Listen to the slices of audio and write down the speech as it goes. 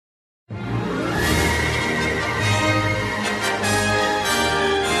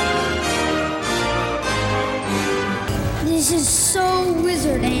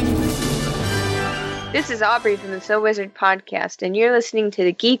This is Aubrey from the So Wizard podcast, and you're listening to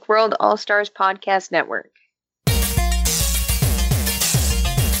the Geek World All-Stars Podcast Network.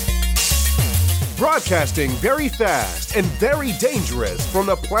 Broadcasting very fast and very dangerous from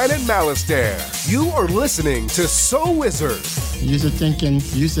the planet Malastare. You are listening to So Wizard. You're thinking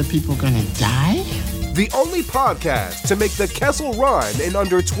people gonna die? The only podcast to make the Kessel Run in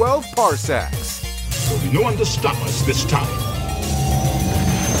under 12 parsecs. There'll be no one to stop us this time.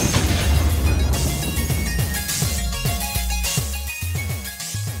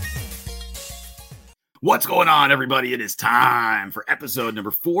 What's going on, everybody? It is time for episode number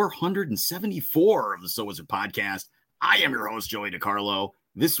 474 of the So Wizard podcast. I am your host, Joey DiCarlo.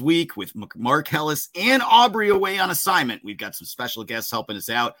 This week, with Mark Hellis and Aubrey away on assignment, we've got some special guests helping us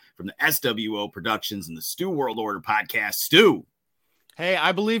out from the SWO Productions and the Stu World Order podcast. Stu. Hey,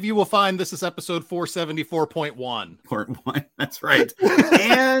 I believe you will find this is episode 474.1. Part 1, that's right.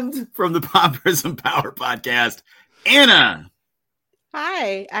 And from the Pop Prism Power podcast, Anna.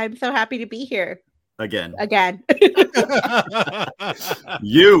 Hi, I'm so happy to be here. Again.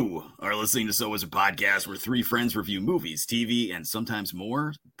 You are listening to So Wizard Podcast, where three friends review movies, TV, and sometimes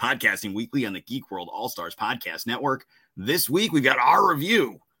more, podcasting weekly on the Geek World All-Stars Podcast Network. This week, we've got our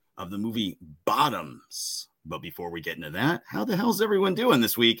review of the movie Bottoms. But before we get into that, how the hell's everyone doing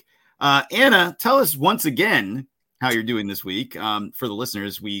this week? Anna, tell us once again how you're doing this week. For the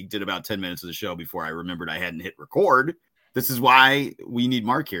listeners, we did about 10 minutes of the show before I remembered I hadn't hit record. This is why we need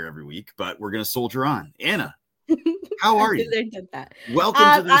Mark here every week, but we're going to soldier on. Anna, how are you? I did that.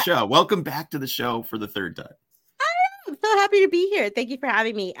 Welcome to the show. Welcome back to the show for the third time. I'm so happy to be here. Thank you for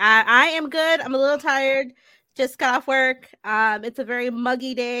having me. I am good. I'm a little tired. Just got off work. It's a very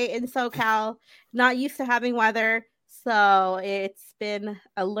muggy day in SoCal. Not used to having weather, so it's been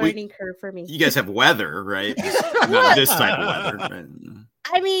a learning curve for me. You guys have weather, right? Not this type of weather. Right?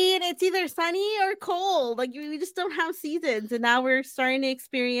 I mean, it's either sunny or cold. Like, we just don't have seasons, and now we're starting to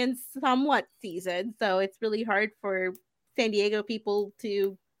experience somewhat seasons. So it's really hard for San Diego people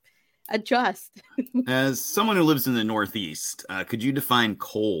to adjust. As someone who lives in the Northeast, could you define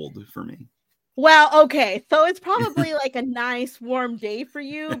cold for me? Well, okay. So it's probably like a nice warm day for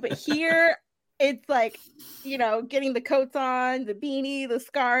you, but here it's like, getting the coats on, the beanie, the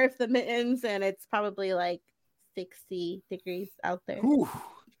scarf, the mittens, and it's probably like 60 degrees out there. Ooh.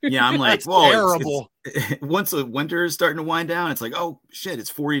 Yeah, I'm like, whoa, terrible. It's once the winter is starting to wind down, it's like, oh shit, it's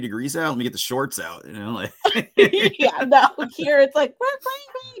 40 degrees out. Let me get the shorts out. Yeah, no, here it's like, we're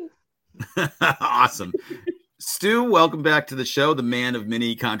playing. Awesome. Stu, welcome back to the show, the man of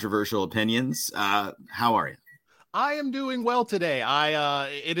many controversial opinions. How are you? I am doing well today.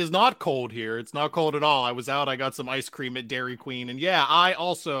 It is not cold here. It's not cold at all. I was out. I got some ice cream at Dairy Queen. And yeah, I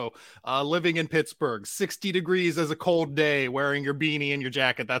also, living in Pittsburgh, 60 degrees as a cold day, wearing your beanie and your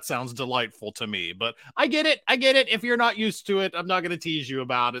jacket. That sounds delightful to me. But I get it. If you're not used to it, I'm not going to tease you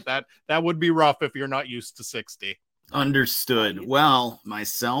about it. That would be rough if you're not used to 60. Understood. Well,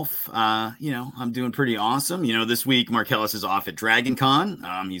 myself, I'm doing pretty awesome. This week, Mark Ellis is off at Dragon Con.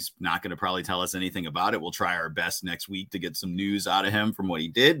 He's not going to probably tell us anything about it. We'll try our best next week to get some news out of him from what he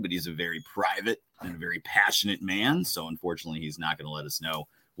did, but he's a very private and a very passionate man. So unfortunately, he's not going to let us know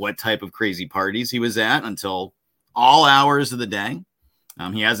what type of crazy parties he was at until all hours of the day.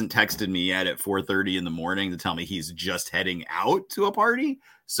 He hasn't texted me yet at 4:30 in the morning to tell me he's just heading out to a party.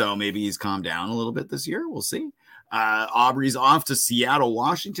 So maybe he's calmed down a little bit this year. We'll see. Aubrey's off to Seattle,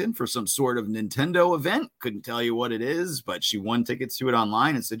 Washington for some sort of Nintendo event. Couldn't tell you what it is, but she won tickets to it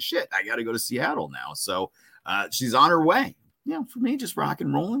online and said, shit, I got to go to Seattle now. So she's on her way. For me, just rock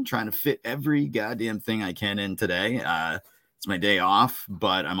and rolling, trying to fit every goddamn thing I can in today. It's my day off,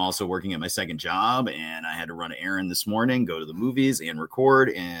 but I'm also working at my second job, and I had to run an errand this morning, go to the movies and record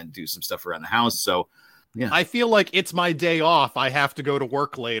and do some stuff around the house. So yeah. I feel like it's my day off. I have to go to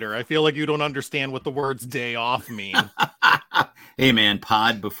work later. I feel like you don't understand what the words day off mean. Hey man,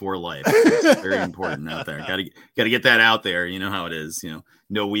 pod before life. It's very important out there. Gotta get that out there. You know how it is,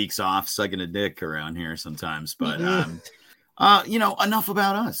 no weeks off sucking a dick around here sometimes, but enough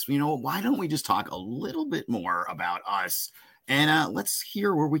about us. Why don't we just talk a little bit more about us, and let's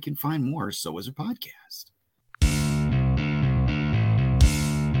hear where we can find more So Wizard Podcast.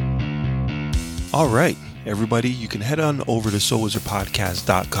 All right, everybody, you can head on over to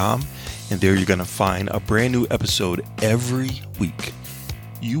SoWizardPodcast.com, and there you're going to find a brand new episode every week.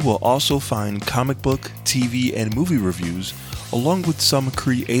 You will also find comic book, TV, and movie reviews, along with some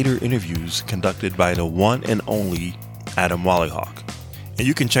creator interviews conducted by the one and only Adam Wallyhawk. And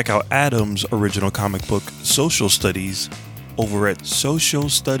you can check out Adam's original comic book, Social Studies, over at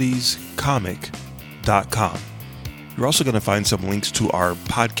socialstudiescomic.com. You're also going to find some links to our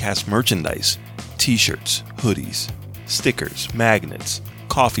podcast merchandise, t-shirts, hoodies, stickers, magnets,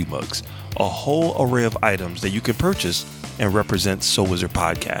 coffee mugs, a whole array of items that you can purchase and represent Soul Wizard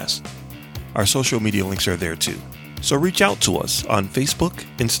Podcast. Our social media links are there too. So reach out to us on Facebook,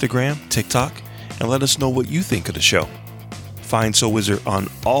 Instagram, TikTok, and let us know what you think of the show. Find Soul Wizard on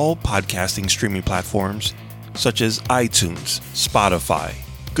all podcasting streaming platforms such as iTunes, Spotify,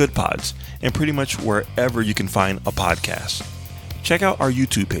 Good Pods, and pretty much wherever you can find a podcast. Check out our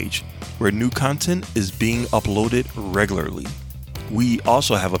YouTube page, where new content is being uploaded regularly. We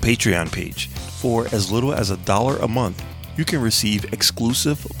also have a Patreon page. For as little as $1 a month, you can receive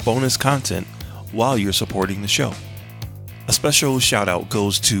exclusive bonus content while you're supporting the show. A special shout out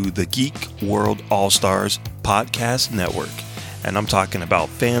goes to the Geek World All-Stars Podcast Network, and I'm talking about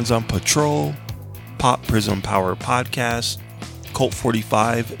Fans on Patrol, Pop Prism Power Podcast, Cult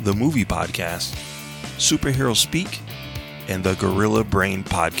 45, the movie podcast, Superhero Speak, and the Gorilla Brain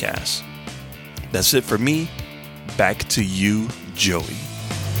Podcast. That's it for me. Back to you, Joey.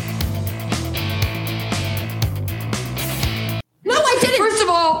 No, I didn't. First of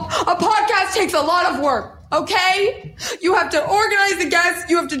all, a podcast takes a lot of work. Okay? You have to organize the guests,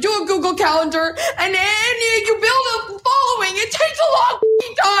 you have to do a Google Calendar, and then you build a following. It takes a long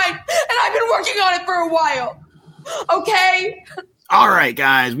time, and I've been working on it for a while. Okay? All right,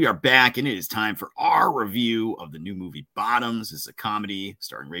 guys, we are back, and it is time for our review of the new movie Bottoms. This is a comedy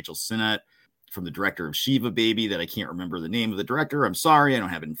starring Rachel Sennott from the director of Shiva Baby that I can't remember the name of the director. I'm sorry, I don't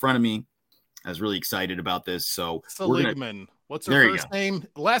have it in front of me. I was really excited about this. So Seligman. What's her first name?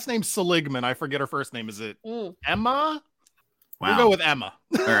 Last name's Seligman. I forget her first name. Is it Emma? Wow. We'll go with Emma.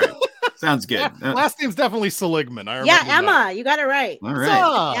 All right. Sounds good. Last name's definitely Seligman. Yeah, Emma. You got it right. All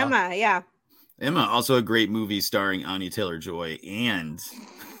right. Emma, yeah. Emma, also a great movie starring Anya Taylor-Joy and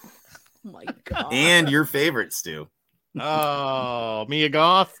oh my God. And your favorite, Stu. Oh, Mia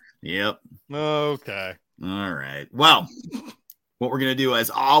Goth? Yep. Okay. All right. Well, what we're going to do,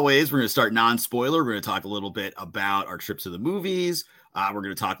 as always, we're going to start non-spoiler. We're going to talk a little bit about our trips to the movies. We're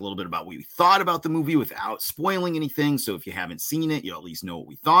going to talk a little bit about what we thought about the movie without spoiling anything. So if you haven't seen it, you'll at least know what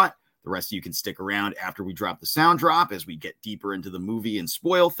we thought. The rest of you can stick around after we drop the sound drop as we get deeper into the movie and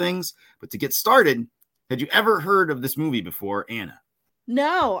spoil things. But to get started, had you ever heard of this movie before, Anna?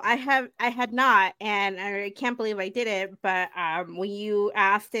 No, I had not, and I can't believe I did it. But when you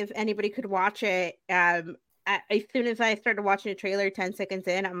asked if anybody could watch it, as soon as I started watching the trailer 10 seconds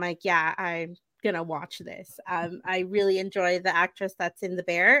in, I'm like, yeah, I'm gonna watch this. I really enjoy the actress that's in The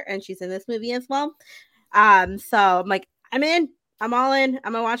Bear, and she's in this movie as well. So I'm like, I'm in. I'm all in.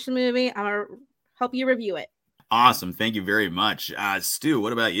 I'm gonna watch the movie. I'm gonna help you review it. Awesome. Thank you very much. Stu,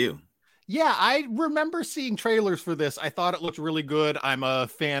 what about you? Yeah, I remember seeing trailers for this. I thought it looked really good. I'm a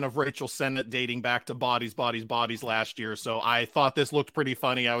fan of Rachel Sennott dating back to Bodies, Bodies, Bodies last year. So I thought this looked pretty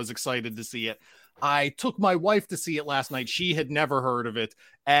funny. I was excited to see it. I took my wife to see it last night. She had never heard of it.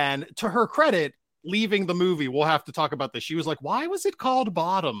 And to her credit, leaving the movie, we'll have to talk about this. She was like, why was it called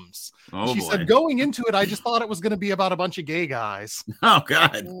Bottoms? Oh, she boy. said, going into it, I just thought it was going to be about a bunch of gay guys. Oh,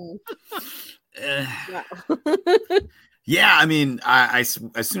 God. Yeah, I mean, I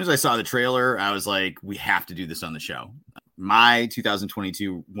as soon as I saw the trailer, I was like, we have to do this on the show. My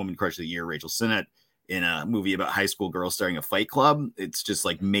 2022 Woman Crush of the Year, Rachel Sennott, in a movie about high school girls starting a fight club. It's just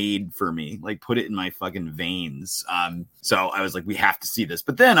like made for me, like put it in my fucking veins. So I was like, we have to see this.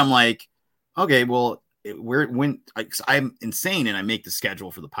 But then I'm like, okay, well, I'm insane and I make the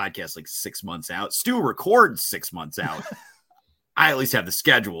schedule for the podcast like 6 months out. Stu records 6 months out. I at least have the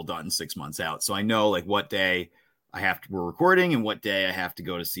schedule done 6 months out. So I know like what day we're recording and what day I have to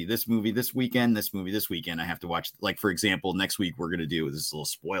go to see this movie this weekend, this movie this weekend. I have to watch, like, for example, next week we're going to do, this is a little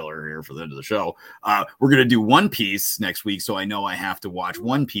spoiler here for the end of the show. We're going to do One Piece next week. So I know I have to watch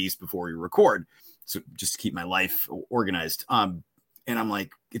One Piece before we record. So just to keep my life organized. And I'm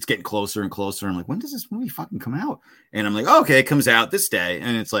like, it's getting closer and closer. I'm like, when does this movie fucking come out? And I'm like, okay, it comes out this day.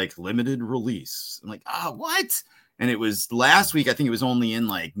 And it's like limited release. I'm like, oh, what? And it was last week. I think it was only in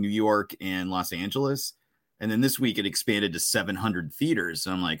like New York and Los Angeles. And then this week it expanded to 700 theaters.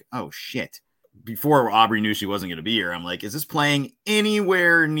 So I'm like, oh, shit. Before Aubrey knew she wasn't going to be here, I'm like, is this playing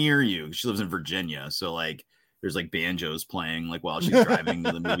anywhere near you? She lives in Virginia. So like there's like banjos playing like while she's driving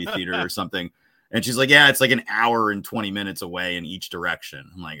to the movie theater or something. And she's like, yeah, it's like an hour and 20 minutes away in each direction.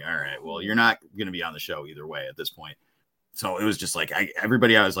 I'm like, all right, well, you're not going to be on the show either way at this point. So it was just like, I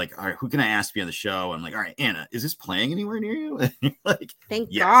was like, all right, who can I ask to be on the show? I'm like, all right, Anna, is this playing anywhere near you? Like, thank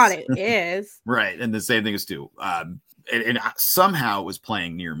yes. God it is. Right. And the same thing is Stu. And somehow it was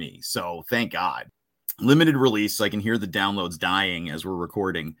playing near me. So thank God. Limited release. So I can hear the downloads dying as we're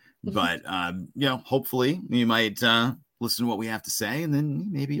recording. But, hopefully you might listen to what we have to say, and then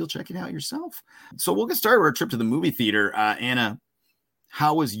maybe you'll check it out yourself. So we'll get started with our trip to the movie theater. Anna,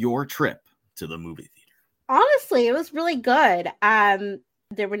 how was your trip to the movie theater? Honestly, it was really good.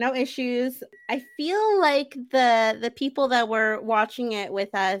 There were no issues. I feel like the people that were watching it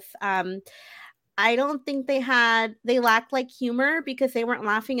with us, I don't think they lacked like humor because they weren't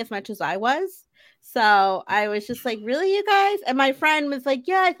laughing as much as I was. So I was just like, really, you guys? And my friend was like,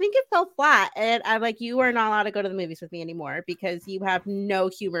 yeah, I think it fell flat. And I'm like, you are not allowed to go to the movies with me anymore because you have no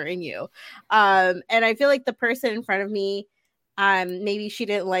humor in you. And I feel like the person in front of me, maybe she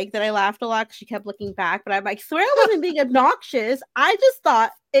didn't like that I laughed a lot because she kept looking back. But I'm like, swear I wasn't being obnoxious. I just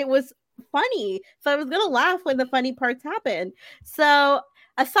thought it was funny. So I was going to laugh when the funny parts happened. So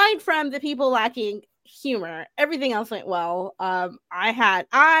aside from the people lacking humor, everything else went well. I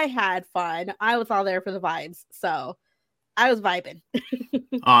had fun. I was all there for the vibes, so I was vibing.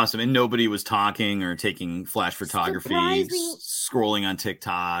 Awesome. And nobody was talking or taking flash photography, Surprising. scrolling on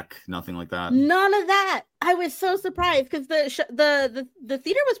TikTok, nothing like that. None of that. I was so surprised because the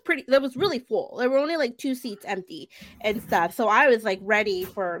theater was really full. There were only like 2 seats empty and stuff. So I was like ready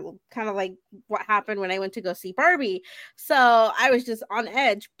for kind of like what happened when I went to go see Barbie. So I was just on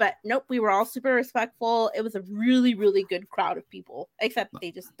edge, but nope, we were all super respectful. It was a really, really good crowd of people, except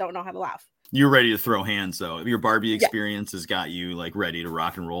they just don't know how to laugh. You're ready to throw hands, though. Your Barbie experience has got you like ready to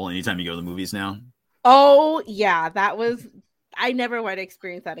rock and roll anytime you go to the movies now. Oh yeah, I never want to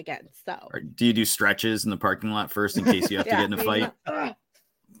experience that again. So do you do stretches in the parking lot first in case you have to get in a fight? Gotta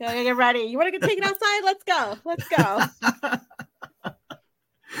get ready. You want to get taken outside? Let's go.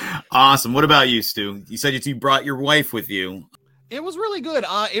 Awesome. What about you, Stu? You said you brought your wife with you. It was really good.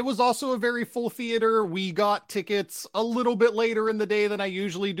 It was also a very full theater. We got tickets a little bit later in the day than I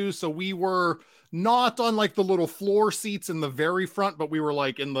usually do. So we were not on like the little floor seats in the very front, but we were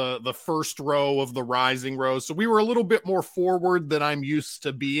like in the first row of the rising rows. So we were a little bit more forward than I'm used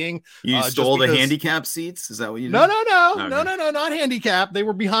to being. You stole the handicap seats? Is that what you did? No, Okay. no, not handicap. They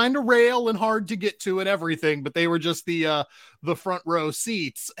were behind a rail and hard to get to and everything, but they were just the front row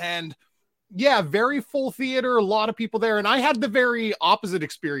seats. And yeah, very full theater, a lot of people there. And I had the very opposite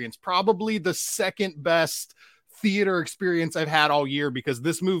experience, probably the second best theater experience I've had all year, because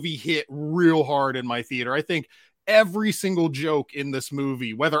this movie hit real hard in my theater. I think every single joke in this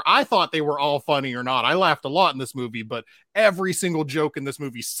movie, whether I thought they were all funny or not, I laughed a lot in this movie, but every single joke in this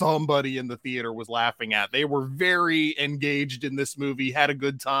movie, somebody in the theater was laughing at. They were very engaged in this movie, had a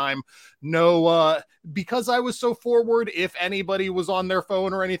good time. No, because I was so forward, if anybody was on their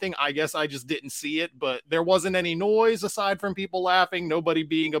phone or anything, I guess I just didn't see it, but there wasn't any noise aside from people laughing, nobody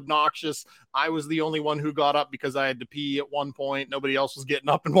being obnoxious. I was the only one who got up because I had to pee at one point. Nobody else was getting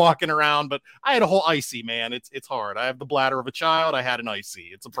up and walking around, but I had a whole icy, man. It's hard. I have the bladder of a child. I had an icy.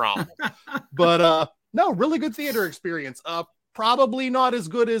 It's a problem. But no, really good theater experience. Probably not as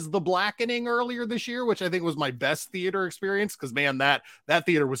good as The Blackening earlier this year, which I think was my best theater experience, because man, that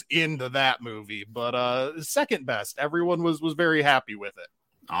theater was into that movie. But second best. Everyone was very happy with it.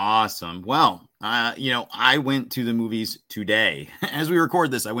 Awesome. Well, I went to the movies today. As we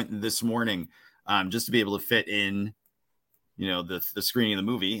record this, I went this morning just to be able to fit in, the screening of the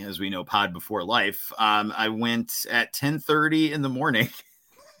movie. As we know, Pod Before Life. I went at 10:30 in the morning.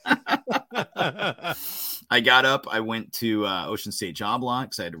 I got up. I went to Ocean State Job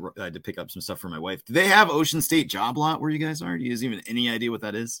Lot because I had to pick up some stuff for my wife. Do they have Ocean State Job Lot where you guys are? Do you guys even any idea what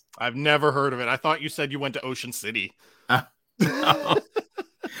that is? I've never heard of it. I thought you said you went to Ocean City.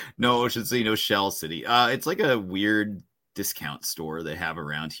 No, Ocean City, no Shell City. It's like a weird discount store they have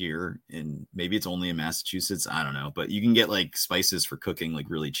around here, and maybe it's only in Massachusetts. I don't know, but you can get like spices for cooking like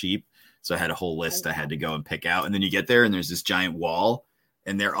really cheap. So I had a whole list I had to go and pick out, and then you get there and there's this giant wall,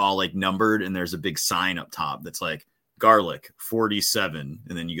 and they're all like numbered, and there's a big sign up top that's like garlic 47,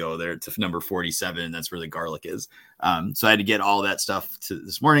 and then you go there to number 47, and that's where the garlic is. So I had to get all that stuff to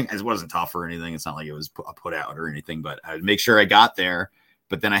this morning. It wasn't tough or anything. It's not like it was put out or anything, but I would make sure I got there.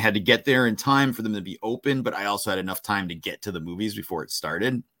 But then I had to get there in time for them to be open, but I also had enough time to get to the movies before it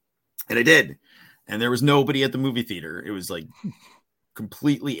started. And I did. And there was nobody at the movie theater. It was like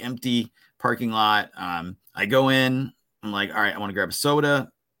completely empty parking lot. I go in, I'm like, all right, I want to grab a soda.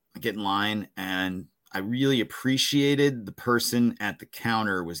 I get in line, and I really appreciated the person at the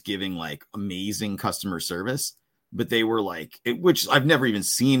counter was giving like amazing customer service, but they were like, which I've never even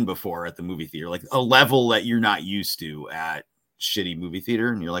seen before at the movie theater, like a level that you're not used to at shitty movie theater.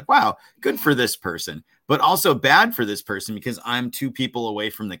 And you're like, wow, good for this person, but also bad for this person because I'm 2 people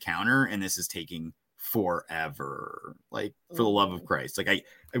away from the counter and this is taking forever. Like, for the love of Christ. Like, I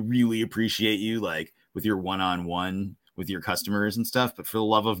really appreciate you, like, with your one-on-one with your customers and stuff, but for the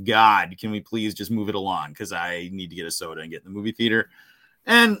love of God, can we please just move it along? Because I need to get a soda and get in the movie theater.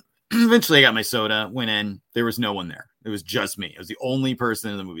 And eventually I got my soda, went in, there was no one there. It was just me. I was the only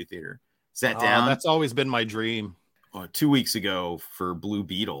person in the movie theater. Sat down. That's always been my dream. 2 weeks ago for Blue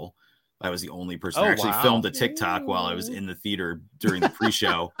Beetle, I was the only person. I actually filmed a TikTok while I was in the theater during the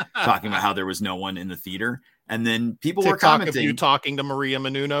pre-show, talking about how there was no one in the theater. And then people were commenting. Of you talking to Maria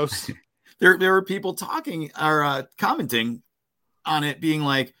Menounos. there were people talking or commenting on it, being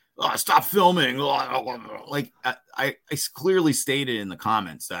like, "Oh, stop filming!" Like I clearly stated in the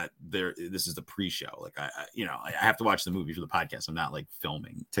comments that this is the pre-show. Like I have to watch the movie for the podcast. I'm not like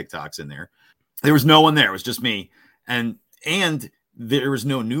filming TikToks in there. There was no one there. It was just me, and there was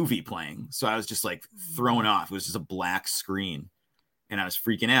no Nuvi playing, so I was just like thrown off. It was just a black screen, and I was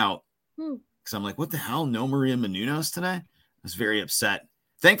freaking out because I'm like, "What the hell? No Maria Menounos today?" I was very upset.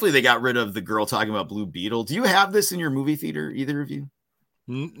 Thankfully, they got rid of the girl talking about Blue Beetle. Do you have this in your movie theater, either of you?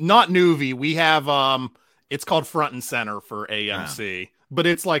 Not Nuvi. We have it's called Front and Center for AMC, but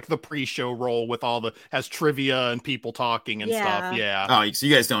it's like the pre-show roll with has trivia and people talking and stuff. Yeah. Oh, so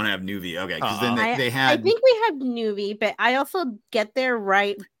you guys don't have Nuvi. Okay. Because then they had. I think we have Nuvi, but I also get there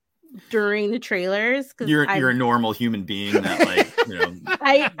right during the trailers. You're a normal human being that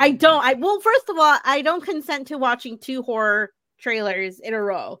I don't. Well, first of all, I don't consent to watching 2 horror trailers in a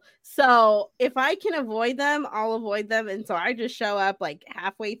row. So if I can avoid them, I'll avoid them. And so I just show up like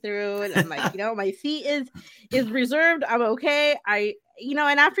halfway through and I'm like, my seat is reserved. I'm okay.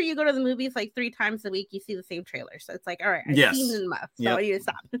 And after you go to the movies like 3 times a week, you see the same trailer. So it's like, all right, I've seen them enough. So I need to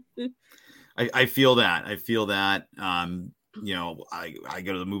stop. I feel that. I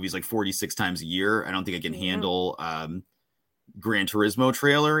go to the movies like 46 times a year. I don't think I can handle Gran Turismo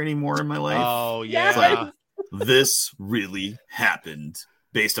trailer anymore in my life. Oh yeah. This really happened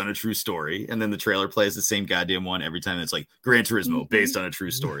based on a true story. And then the trailer plays the same goddamn one every time. It's like Gran Turismo based on a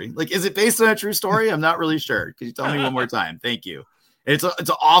true story. Like, is it based on a true story? I'm not really sure. Could you tell me one more time? Thank you. It's an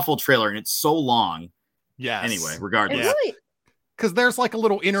awful trailer and it's so long. Yes. Anyway, regardless. Because there's like a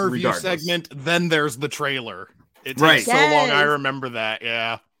little interview segment, then there's the trailer. It takes so long. I remember that.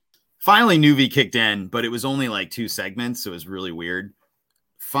 Yeah. Finally, Nuvi kicked in, but it was only like 2 segments. So it was really weird.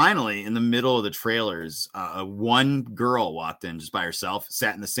 Finally, in the middle of the trailers, one girl walked in just by herself,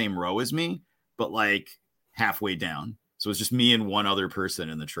 sat in the same row as me, but like halfway down. So it was just me and one other person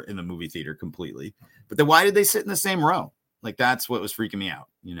in the movie theater completely. But then why did they sit in the same row? Like, that's what was freaking me out,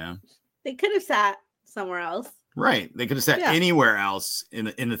 They could have sat somewhere else. Right. They could have sat anywhere else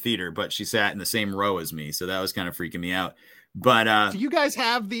in the theater, but she sat in the same row as me. So that was kind of freaking me out. But do you guys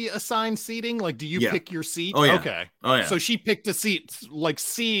have the assigned seating? Like, do you pick your seat? Oh, yeah. Okay. Oh, yeah. So she picked a seat, like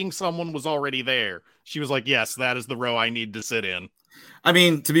seeing someone was already there. She was like, yes, that is the row I need to sit in. I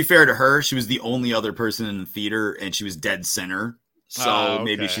mean, to be fair to her, she was the only other person in the theater and she was dead center. So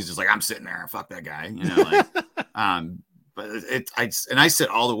maybe she's just like, I'm sitting there. Fuck that guy. But I sit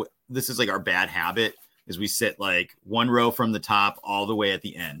all the way. This is like our bad habit is we sit like one row from the top all the way at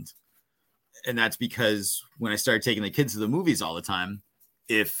the end. And that's because when I started taking the kids to the movies all the time,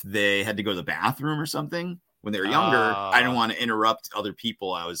 if they had to go to the bathroom or something when they were younger, I didn't want to interrupt other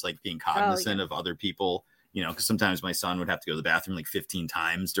people. I was like being cognizant of other people, because sometimes my son would have to go to the bathroom like 15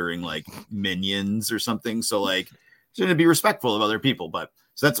 times during like Minions or something. So like, so to be respectful of other people. But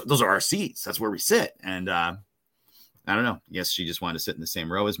so those are our seats. That's where we sit. And I don't know. I guess she just wanted to sit in the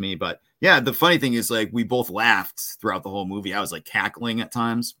same row as me. But yeah, the funny thing is like we both laughed throughout the whole movie. I was like cackling at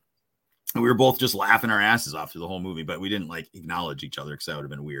times. And we were both just laughing our asses off through the whole movie, but we didn't like acknowledge each other because that would have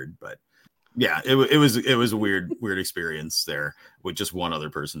been weird. But yeah, it was a weird experience there with just one other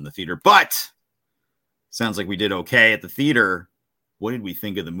person in the theater. But sounds like we did okay at the theater. What did we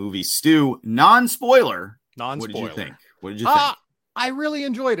think of the movie, Stu? Non-spoiler. What did you think? I really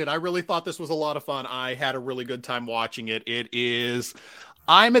enjoyed it. I really thought this was a lot of fun. I had a really good time watching it.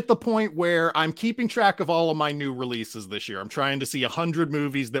 I'm at the point where I'm keeping track of all of my new releases this year. I'm trying to see 100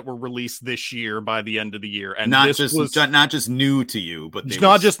 movies that were released this year by the end of the year, and not just new to you, but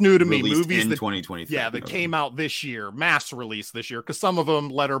not just new to me. Movies in that 2023. Yeah, that came out this year, mass release this year. Because some of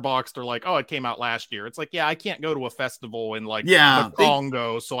them Letterboxd are like, oh, it came out last year. It's like, yeah, I can't go to a festival in like the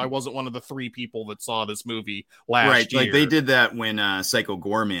Congo, so I wasn't one of the 3 people that saw this movie last year. Like they did that when Psycho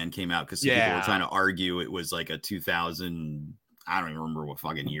Gorman came out because people were trying to argue it was like a 2000 I don't even remember what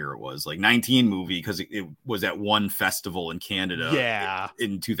fucking year it was, like 19 movie, because it was at one festival in Canada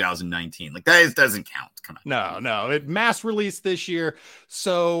in 2019. Like that doesn't count. Come on. No, it mass released this year.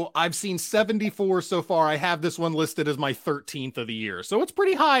 So I've seen 74 so far. I have this one listed as my 13th of the year. So it's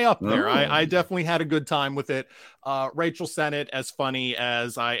pretty high up there. I definitely had a good time with it. Rachel Sennett, as funny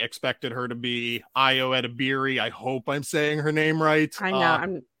as I expected her to be. Ayo Edebiri, I hope I'm saying her name right. I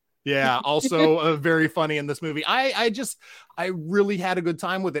know. Yeah, also very funny in this movie. I really had a good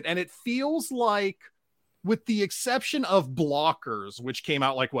time with it. And it feels like, with the exception of Blockers, which came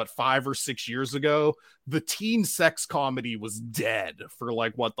out like 5 or 6 years ago, the teen sex comedy was dead for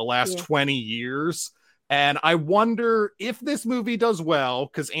the last 20 years. And I wonder if this movie does well,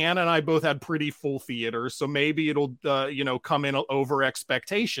 because Anna and I both had pretty full theaters, so maybe it'll come in over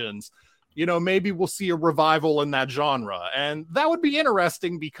expectations. Maybe we'll see a revival in that genre. And that would be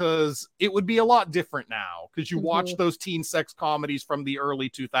interesting, because it would be a lot different now, because you watch those teen sex comedies from the early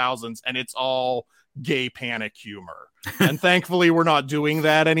 2000s and it's all gay panic humor. And thankfully we're not doing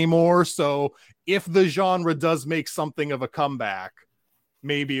that anymore. So if the genre does make something of a comeback,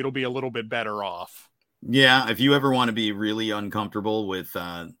 maybe it'll be a little bit better off. Yeah, if you ever want to be really uncomfortable with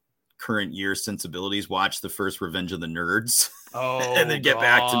current year sensibilities, watch the first Revenge of the Nerds. And then get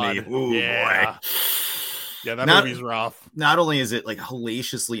back to me. Ooh, boy. Yeah, that movie's rough. Not only is it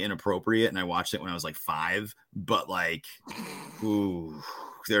hilariously inappropriate, and I watched it when I was 5, but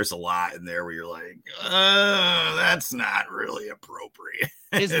there's a lot in there where you're like, that's not really appropriate.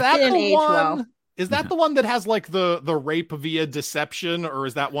 Is that the one? Well. Is that the one that has the rape via deception, or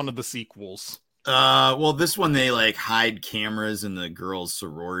is that one of the sequels? Well, this one they hide cameras in the girls'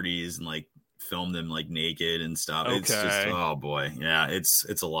 sororities and film them naked and stuff. Okay. It's just, oh boy, yeah, it's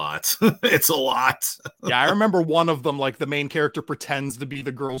a lot. It's a lot. Yeah, I remember one of them, the main character pretends to be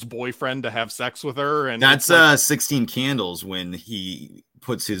the girl's boyfriend to have sex with her, and that's 16 Candles, when he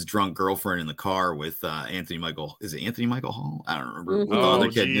puts his drunk girlfriend in the car with Anthony Michael. Is it Anthony Michael Hall? I don't remember. The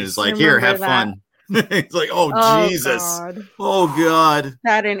other kid is here, have fun. It's oh Jesus. God. Oh God.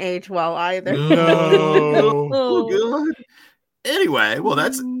 That didn't age well either. No. Oh God. Anyway, well,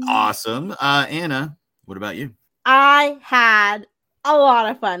 that's awesome. Anna, what about you? I had a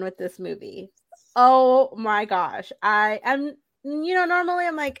lot of fun with this movie. Oh my gosh. I am, normally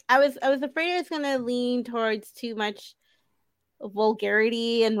I'm I was afraid I was going to lean towards too much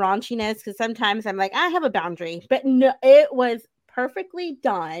vulgarity and raunchiness, because sometimes I'm I have a boundary, but no, it was perfectly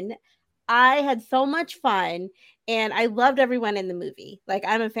done. I had so much fun, and I loved everyone in the movie.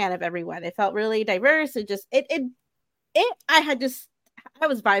 I'm a fan of everyone. It felt really diverse. It just, I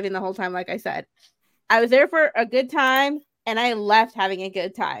was vibing the whole time. Like I said, I was there for a good time, and I left having a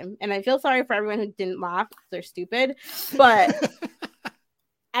good time. And I feel sorry for everyone who didn't laugh, because they're stupid, but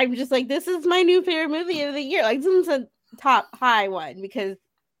I'm just this is my new favorite movie of the year. This is a top high one, because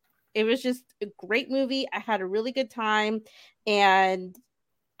it was just a great movie. I had a really good time, and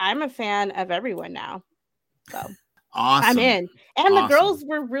I'm a fan of everyone now. So awesome. I'm in. And the girls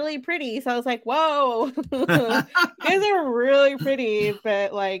were really pretty. So I was whoa. You guys are really pretty.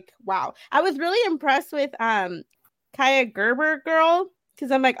 But wow. I was really impressed with Kaya Gerber girl.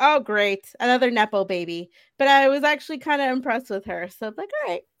 Because I'm oh great. Another Nepo baby. But I was actually kind of impressed with her. So I'm all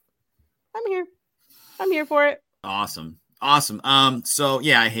right. I'm here. I'm here for it. Awesome. So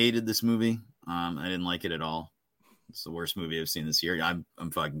yeah, I hated this movie. I didn't like it at all. It's the worst movie I've seen this year. I'm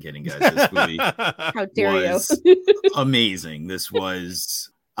fucking kidding, guys. This movie How dare you? Amazing. This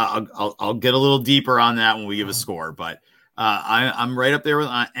was. I'll get a little deeper on that when we give a score, but I'm right up there with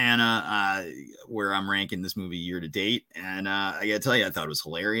Anna, where I'm ranking this movie year to date. And I gotta tell you, I thought it was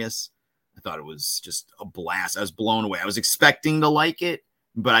hilarious. I thought it was just a blast. I was blown away. I was expecting to like it,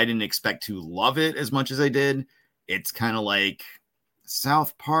 but I didn't expect to love it as much as I did. It's kind of like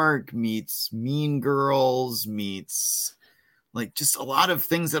South Park meets Mean Girls meets just a lot of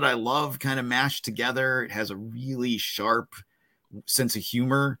things that I love kind of mashed together. It has a really sharp sense of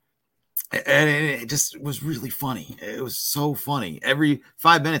humor, and it just was really funny. It was so funny. Every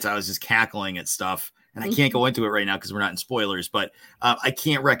 5 minutes I was just cackling at stuff, and I can't go into it right now because we're not in spoilers, but I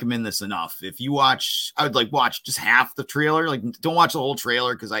can't recommend this enough. If you watch, I would watch just half the trailer. Don't watch the whole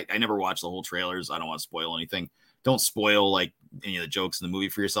trailer, because I never watch the whole trailers. I don't want to spoil anything. Don't spoil any of the jokes in the movie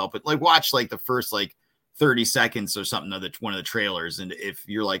for yourself, but watch the first 30 seconds or something of one of the trailers. And if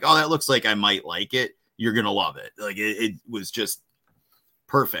you're oh, that looks like I might like it, you're going to love it. It was just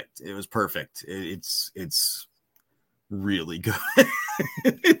perfect. It was perfect. It's really good.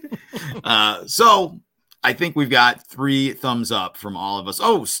 So I think we've got 3 thumbs up from all of us.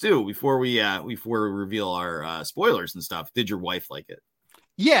 Oh, Stu, before we reveal our spoilers and stuff, did your wife like it?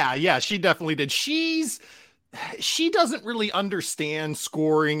 Yeah, she definitely did. She's she doesn't really understand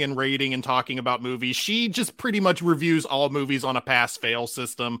scoring and rating and talking about movies. She just pretty much reviews all movies on a pass-fail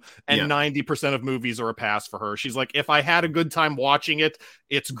system, and 90% of movies are a pass for her. She's like, if I had a good time watching it,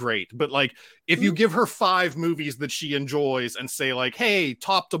 it's great. But like, if you give her 5 movies that she enjoys and say like, hey,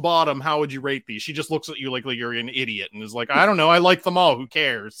 top to bottom, how would you rate these? She just looks at you like you're an idiot and is like, I don't know, I like them all. Who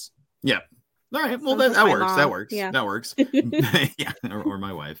cares? Yeah. All right. Well, that works. That works. Yeah. That works. Yeah. Or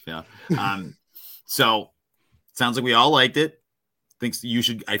my wife. Yeah. So sounds like we all liked it.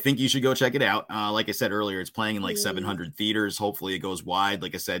 I think you should go check it out. Like I said earlier, it's playing in like 700 theaters. Hopefully it goes wide.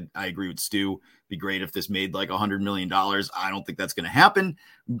 Like I said, I agree with Stu. It'd be great if this made like $100 million. I don't think that's going to happen,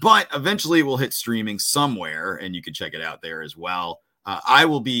 but eventually it will hit streaming somewhere and you can check it out there as well. I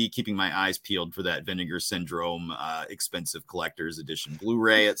will be keeping my eyes peeled for that Vinegar Syndrome expensive collector's edition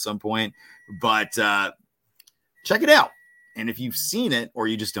Blu-ray at some point, but check it out. And if you've seen it or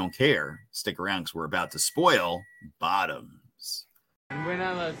you just don't care, stick around because we're about to spoil Bottoms. And we're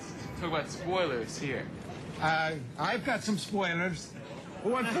not allowed to talk about spoilers here. I've got some spoilers. Who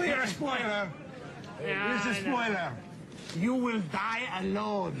wants to hear a spoiler? Here's a spoiler. You will die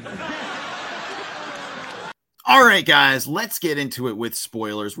alone. All right, guys, let's get into it with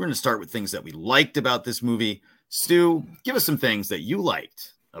spoilers. We're going to start with things that we liked about this movie. Stu, give us some things that you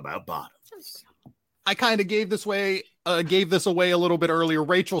liked about Bottoms. I kind of gave this away a little bit earlier.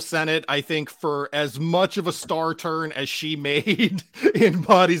 Rachel Sennett, I think, for as much of a star turn as she made in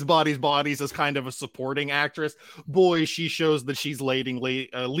Bodies, Bodies as kind of a supporting actress, boy, she shows that she's leading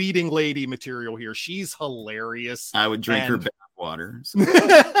lady material here. She's hilarious. I would drink her bathwater.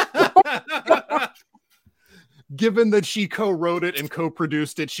 Given that she co-wrote it and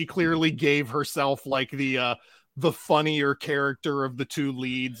co-produced it, she clearly gave herself like the funnier character of the two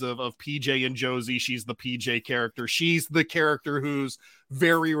leads of PJ and Josie. She's the PJ character. She's the character who's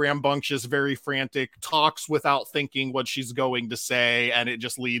very rambunctious, very frantic, talks without thinking what she's going to say, and it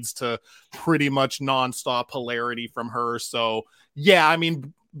just leads to pretty much nonstop hilarity from her. So yeah, I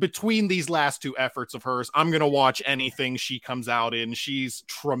mean, between these last two efforts of hers, I'm going to watch anything she comes out in. She's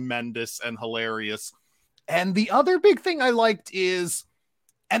tremendous and hilarious. And the other big thing I liked is,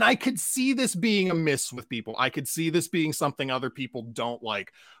 and I could see this being a miss with people. I could see this being something other people don't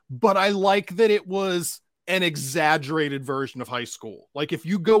like, but I like that it was an exaggerated version of high school. Like if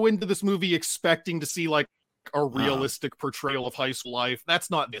you go into this movie expecting to see like a realistic portrayal of high school life, that's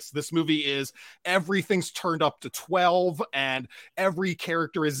not this. This movie is everything's turned up to 12 and every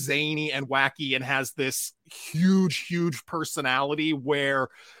character is zany and wacky and has this huge personality where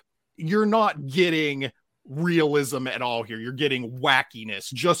you're not getting realism at all here. You're getting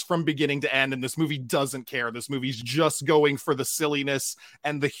wackiness just from beginning to end, and this movie doesn't care. This movie's just going for the silliness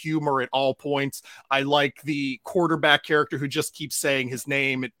and the humor at all points. I like the quarterback character who just keeps saying his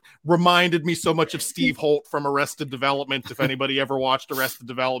name. It reminded me so much of Steve Holt from Arrested Development. If anybody ever watched Arrested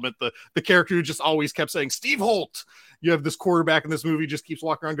Development, the character who just always kept saying Steve Holt. You have this quarterback in this movie just keeps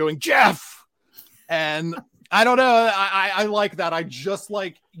walking around going Jeff, and I don't know. I like that. I just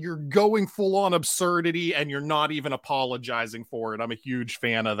like you're going full on absurdity and you're not even apologizing for it. I'm a huge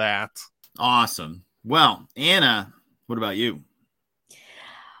fan of that. Awesome. Well, Anna, what about you?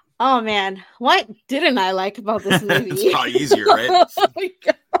 Oh man, what didn't I like about this movie? It's probably easier, right? Oh my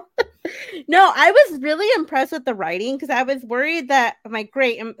God. No, I was really impressed with the writing because I was worried that I'm like,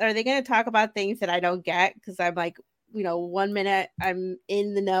 great, are they going to talk about things that I don't get? Because I'm like, you know, 1 minute I'm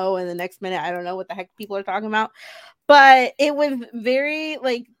in the know and the next minute I don't know what the heck people are talking about. But it was very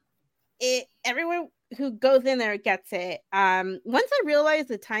like everyone who goes in there gets it. Once I realized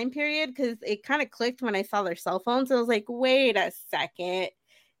the time period, because it kind of clicked when I saw their cell phones, I was like, wait a second,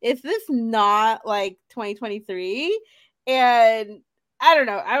 is this not like 2023? And I don't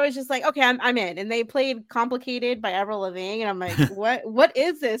know. I was just like, okay, I'm in. And they played Complicated by Avril Lavigne. And I'm like, what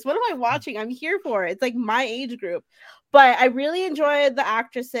is this? What am I watching? I'm here for it. It's like my age group. But I really enjoyed the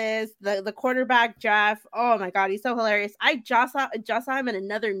actresses, the quarterback, Jeff. Oh my God, he's so hilarious. I just saw him in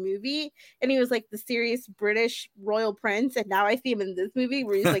another movie and he was like the serious British royal prince. And now I see him in this movie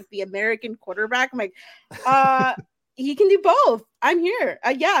where he's like the American quarterback. I'm like, he can do both. I'm here.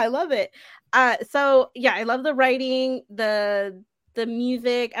 Yeah, I love it. So yeah, I love the writing, the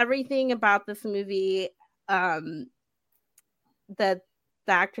music, everything about this movie. The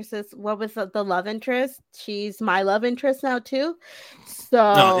actresses, what was the love interest? She's my love interest now too.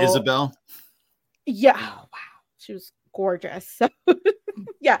 So Isabel. Yeah, oh, wow, she was gorgeous. So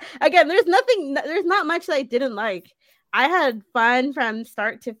yeah, again, there's not much that I didn't like. I had fun from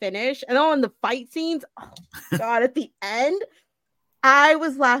start to finish, and on the fight scenes, oh God, at the end, I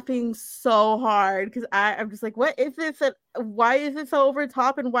was laughing so hard because I'm just like, what is this? Why is it so over the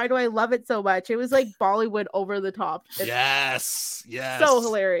top? And why do I love it so much? It was like Bollywood over the top. Yes. So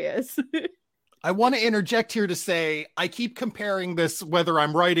hilarious. I want to interject here to say I keep comparing this, whether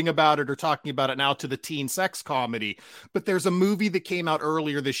I'm writing about it or talking about it now, to the teen sex comedy. But there's a movie that came out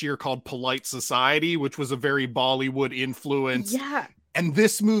earlier this year called Polite Society, which was a very Bollywood influence. Yeah. And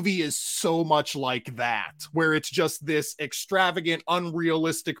this movie is so much like that, where it's just this extravagant,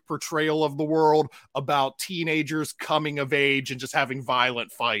 unrealistic portrayal of the world about teenagers coming of age and just having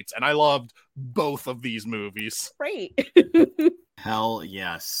violent fights. And I loved both of these movies. Great. Hell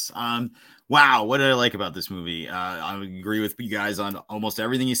yes. Wow, what did I like about this movie? I would agree with you guys on almost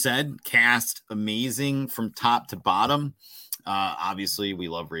everything you said. Cast amazing from top to bottom. Obviously, we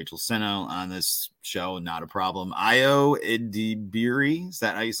love Rachel Sennott on this show, not a problem. Ayo Edebiri, is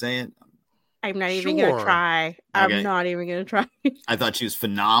that how you say it? I'm not even going to try. I'm not even going to try. I thought she was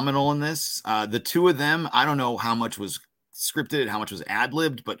phenomenal in this. The two of them, I don't know how much was scripted, how much was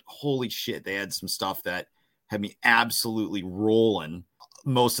ad-libbed, but holy shit, they had some stuff that had me absolutely rolling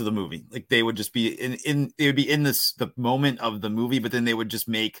most of the movie. Like they would just be they would be in the moment of the movie, but then they would just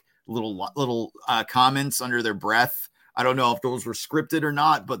make little comments under their breath. I don't know if those were scripted or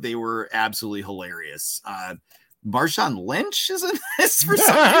not, but they were absolutely hilarious. Marshawn Lynch is in this for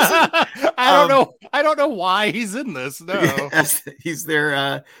some reason. I don't know why he's in this. No, yes, he's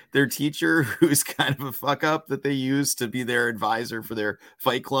their teacher who's kind of a fuck up that they use to be their advisor for their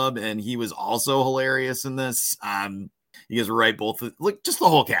fight club, and he was also hilarious in this. You guys were right, both like just the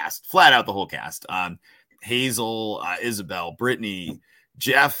whole cast, flat out the whole cast. Hazel, Isabel, Brittany,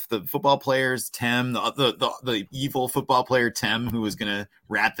 Jeff, the football players, Tim, the evil football player Tim, who was gonna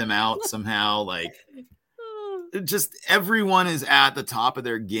rat them out somehow. Like, just everyone is at the top of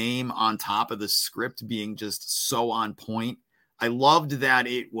their game, on top of the script being just so on point. I loved that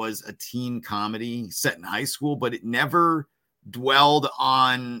it was a teen comedy set in high school, but it never dwelled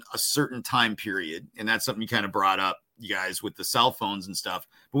on a certain time period, and that's something you kind of brought up, you guys, with the cell phones and stuff.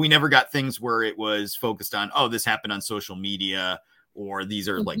 But we never got things where it was focused on, oh, this happened on social media, or these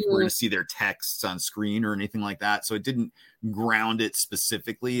are like, we're going to see their texts on screen or anything like that. So it didn't ground it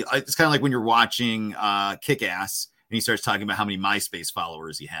specifically. It's kind of like when you're watching Kick-Ass and he starts talking about how many MySpace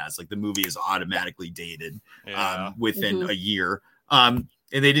followers he has. Like the movie is automatically dated within a year. And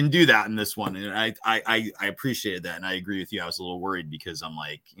they didn't do that in this one. And I appreciated that. And I agree with you. I was a little worried because I'm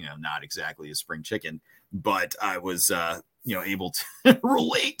like, not exactly a spring chicken, but I was, able to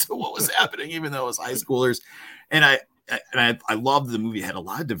relate to what was happening, even though it was high schoolers. And I loved the movie. It had a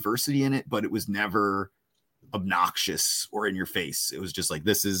lot of diversity in it, but it was never obnoxious or in your face. It was just like,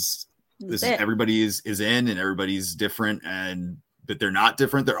 this is everybody is in, and everybody's different, but they're not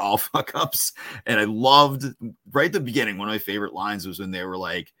different. They're all fuck ups. And I loved right at the beginning, one of my favorite lines was when they were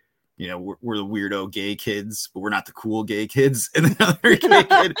like, we're the weirdo gay kids, but we're not the cool gay kids. And then another gay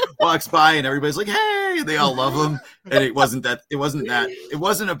kid walks by and everybody's like, hey, and they all love them. And it wasn't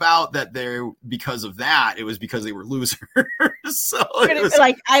about that they're because of that. It was because they were losers. So it was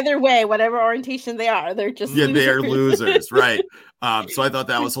like either way, whatever orientation they are, they're just losers. They're losers. Right. So I thought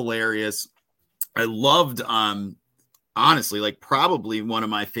that was hilarious. I loved, honestly, like probably one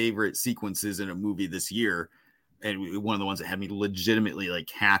of my favorite sequences in a movie this year, and one of the ones that had me legitimately like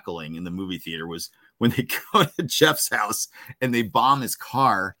cackling in the movie theater, was when they go to Jeff's house and they bomb his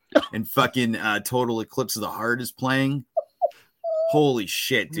car and fucking Total Eclipse of the Heart is playing. Holy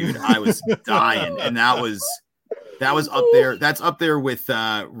shit, dude. I was dying. And that was up there. That's up there with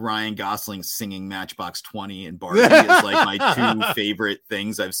Ryan Gosling singing Matchbox 20 and Barbie is like my two favorite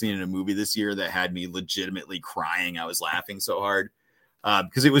things I've seen in a movie this year that had me legitimately crying. I was laughing so hard.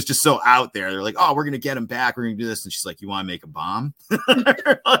 Because it was just so out there. They're like, oh, we're going to get him back. We're going to do this. And she's like, you want to make a bomb?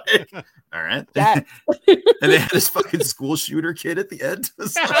 Like, all right. And they had this fucking school shooter kid at the end.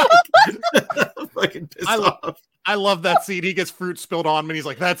 Fucking pissed off. I love that scene. He gets fruit spilled on him and he's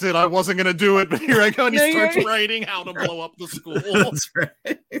like, that's it. I wasn't going to do it. But here I go. And he starts writing how to blow up the school. That's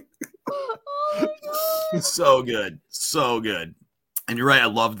right. So good. So good. And you're right. I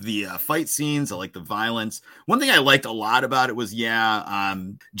loved the fight scenes. I like the violence. One thing I liked a lot about it was,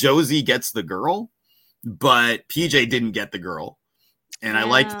 Josie gets the girl, but PJ didn't get the girl. And I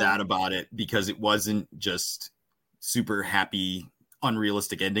liked that about it because it wasn't just super happy,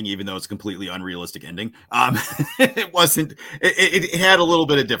 unrealistic ending, even though it's a completely unrealistic ending. It wasn't, it had a little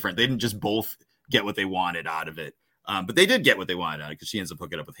bit of different. They didn't just both get what they wanted out of it. But they did get what they wanted out of it because she ends up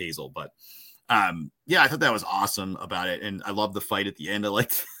hooking up with Hazel. But I thought that was awesome about it. And I love the fight at the end. I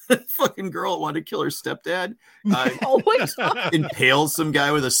liked fucking girl that wanted to kill her stepdad Oh my god. impales some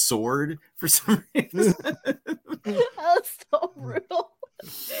guy with a sword for some reason. That was so brutal.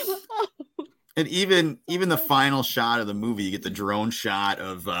 And even the final shot of the movie, you get the drone shot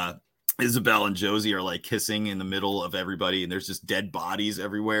of Isabel and Josie are like kissing in the middle of everybody, and there's just dead bodies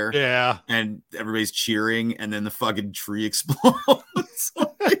everywhere. Yeah. And everybody's cheering, and then the fucking tree explodes.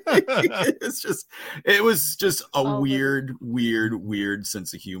 It was just a weird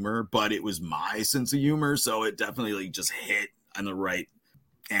sense of humor, but it was my sense of humor. So it definitely just hit on the right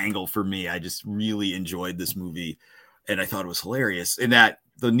angle for me. I just really enjoyed this movie, and I thought it was hilarious. And that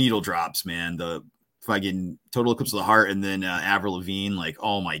the needle drops, man, the fucking Total Eclipse of the Heart, and then Avril Lavigne, like,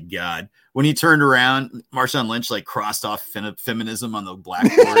 oh my god, when he turned around, Marshawn Lynch like crossed off feminism on the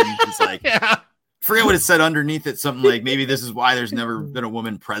blackboard. He's like, forget what it said underneath it, something like maybe this is why there's never been a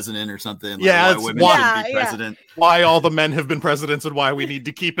woman president or something. Like, why women shouldn't be president. Why all the men have been presidents and why we need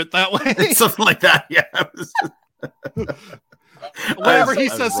to keep it that way. Something like that. Yeah. Whenever he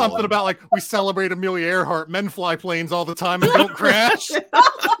says something about like we celebrate Amelia Earhart, men fly planes all the time and don't crash.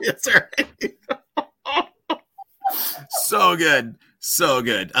 That's right. So good. So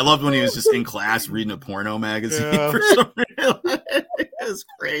good. I loved when he was just in class reading a porno magazine for some reason. It was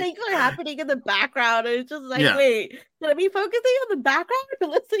great. Things are happening in the background. And it's just like, Yeah. wait, should I be focusing on the background or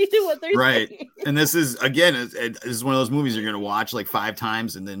listening to what they're Right. saying? And this is, again, this is one of those movies you're going to watch like 5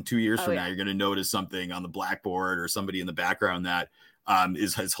 times, and then 2 years from now, you're going to notice something on the blackboard or somebody in the background that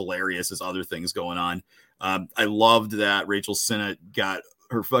is as hilarious as other things going on. I loved that Rachel Sennett got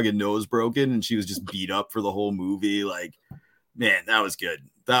her fucking nose broken and she was just beat up for the whole movie. Like, man, that was good.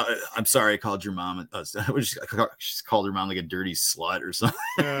 I'm sorry I called your mom. She called her mom like a dirty slut or something.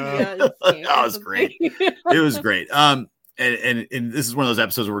 That was great. It was great. And this is one of those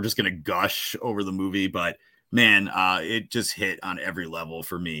episodes where we're just gonna gush over the movie, but man, it just hit on every level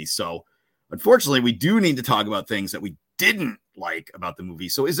for me. So unfortunately, we do need to talk about things that we didn't like about the movie.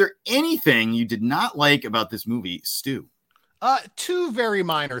 So is there anything you did not like about this movie, Stu? 2 very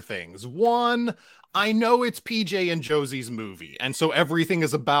minor things. One, I know it's PJ and Josie's movie, and so everything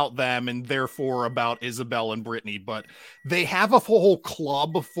is about them and therefore about Isabel and Brittany, but they have a whole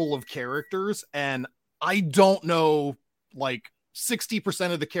club full of characters, and I don't know like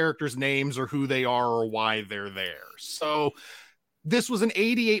 60% of the characters' names or who they are or why they're there. So this was an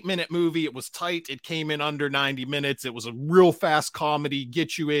 88-minute movie. It was tight. It came in under 90 minutes. It was a real fast comedy,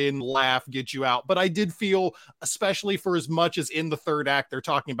 get you in, laugh, get you out. But I did feel, especially for as much as in the third act, they're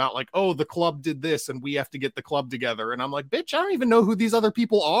talking about like, oh, the club did this and we have to get the club together. And I'm like, bitch, I don't even know who these other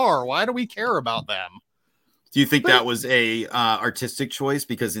people are. Why do we care about them? Do you think that was a artistic choice?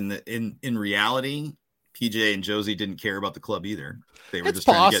 Because in reality, PJ and Josie didn't care about the club either. They were just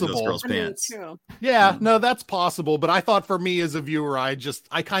trying to get in those girls' pants. True. Yeah, no, that's possible. But I thought for me as a viewer, I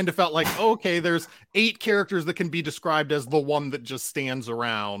kind of felt like, okay, there's 8 characters that can be described as the one that just stands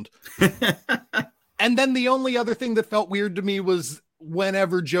around. And then the only other thing that felt weird to me was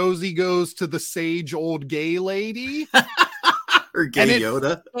whenever Josie goes to the sage old gay lady. Or Gay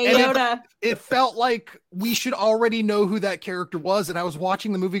Yoda. It felt like we should already know who that character was. And I was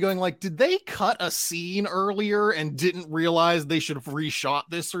watching the movie going like, did they cut a scene earlier and didn't realize they should have reshot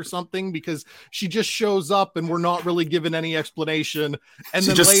this or something? Because she just shows up and we're not really given any explanation. And she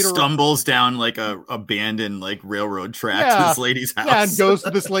then just later stumbles down like a abandoned like railroad track to this lady's house. Yeah, and goes to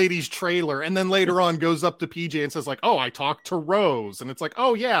this lady's trailer. And then later on goes up to PJ and says like, oh, I talked to Rose. And it's like,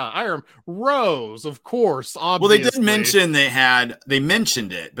 oh yeah, I am Rose, of course. Obviously. Well, they did mention they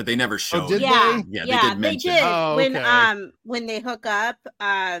mentioned it, but they never showed. Oh, did it. they? Yeah, they did mention it. Oh, okay. When they hook up,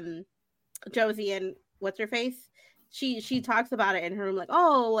 Josie and what's her face, she talks about it in her room, like,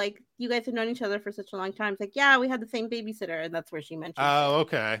 oh, like you guys have known each other for such a long time. It's like, yeah, we had the same babysitter, and that's where she mentioned. Oh,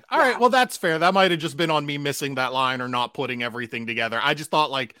 okay. All right. Well, that's fair. That might have just been on me missing that line or not putting everything together. I just thought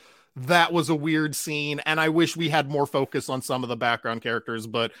like that was a weird scene, and I wish we had more focus on some of the background characters,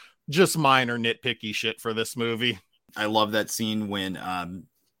 but just minor nitpicky shit for this movie. I love that scene when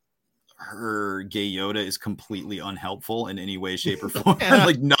her gay Yoda is completely unhelpful in any way, shape, or form.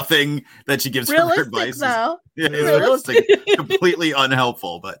 Like nothing that she gives her advice. Though. Realistic, completely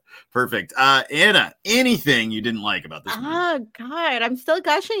unhelpful, but perfect. Anna, anything you didn't like about this movie? Oh God, I'm still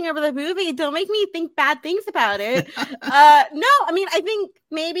gushing over the movie. Don't make me think bad things about it. No, I mean, I think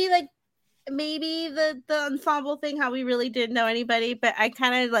maybe the ensemble thing, how we really didn't know anybody, but I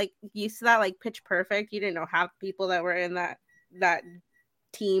kind of like used to that, like Pitch Perfect. You didn't know half the people that were in that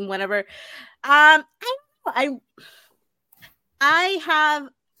team, whatever. I have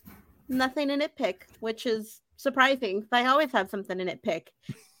nothing to nitpick, which is surprising. I always have something to nitpick.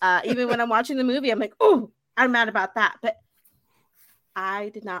 Even when I'm watching the movie, I'm like, oh, I'm mad about that. But I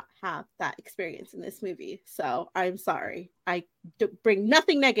did not have that experience in this movie. So I'm sorry. I bring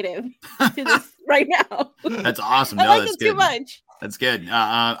nothing negative to this right now. That's awesome. I No, like that's it good. too much. That's good.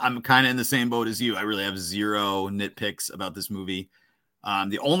 I'm kind of in the same boat as you. I really have zero nitpicks about this movie.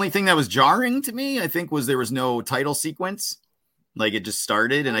 The only thing that was jarring to me, I think, was there was no title sequence. Like it just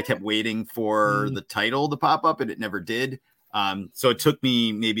started and I kept waiting for the title to pop up and it never did. So it took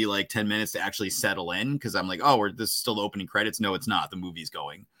me maybe like 10 minutes to actually settle in because I'm like, oh, this is still the opening credits. No, it's not. The movie's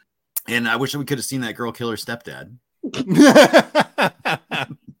going. And I wish we could have seen that girl kill her stepdad.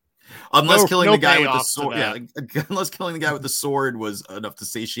 Unless killing the guy with the sword. Yeah, unless killing the guy with the sword was enough to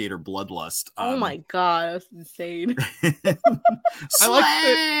satiate her bloodlust. Oh my god, that's insane. I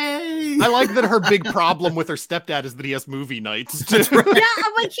like that her big problem with her stepdad is that he has movie nights. That's right. Yeah,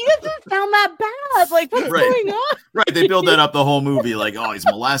 I'm like, he doesn't sound that bad. Like, what's going on? Right, they build that up the whole movie, like, oh, he's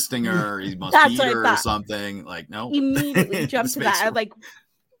molesting her, he must That's beat what I her or thought. something. Like, no. Immediately jumped to that. I'm like,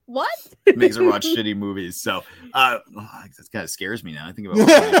 what? Makes her watch shitty movies. So that kind of scares me now. I think about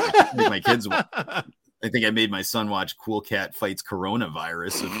what my kids. I think I made my son watch Cool Cat Fights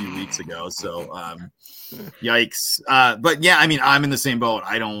Coronavirus a few weeks ago. So yikes. But yeah, I mean, I'm in the same boat.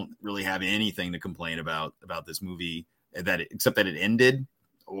 I don't really have anything to complain about this movie except that it ended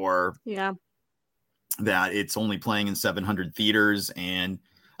or that it's only playing in 700 theaters. And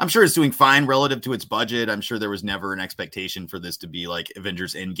I'm sure it's doing fine relative to its budget. I'm sure there was never an expectation for this to be like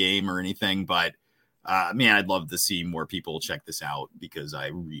Avengers Endgame or anything, but man, I'd love to see more people check this out because I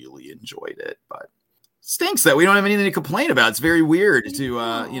really enjoyed it. But stinks that we don't have anything to complain about. It's very weird to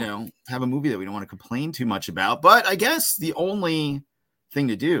have a movie that we don't want to complain too much about. But I guess the only thing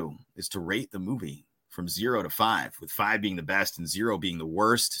to do is to rate the movie from 0 to 5, with 5 being the best and 0 being the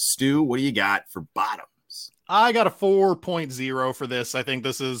worst. Stu, what do you got for bottom? I got a 4.0 for this. I think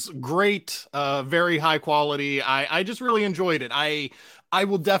this is great, very high quality. I just really enjoyed it. I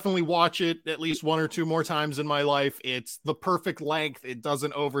will definitely watch it at least 1 or 2 more times in my life. It's the perfect length. It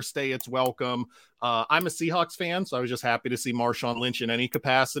doesn't overstay its welcome. I'm a Seahawks fan, so I was just happy to see Marshawn Lynch in any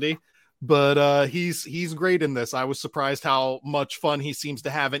capacity. But he's great in this. I was surprised how much fun he seems to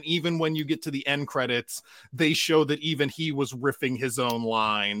have. And even when you get to the end credits, they show that even he was riffing his own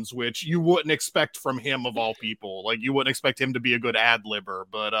lines, which you wouldn't expect from him of all people. Like you wouldn't expect him to be a good ad-libber.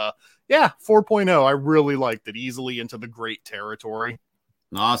 But yeah, 4.0. I really liked it. Easily into the great territory.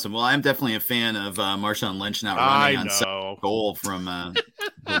 Awesome. Well, I'm definitely a fan of Marshawn Lynch now running on second goal from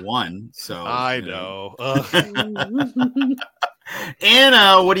the one. So I know.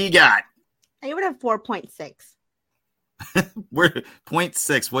 Anna, what do you got? I would have 4.6. We're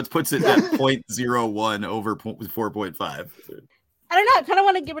 0.6. What puts it at 0.01 over 4.5? I don't know. I kind of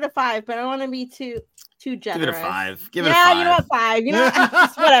want to give it a 5, but I don't want to be too generous. Give it a 5. Give it a 5. Yeah, you know what? 5. You know,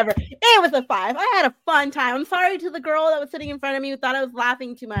 just whatever. It was a 5. I had a fun time. I'm sorry to the girl that was sitting in front of me who thought I was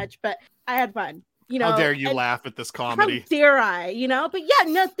laughing too much, but I had fun. You know, how dare you laugh at this comedy? How dare I? You know, but yeah,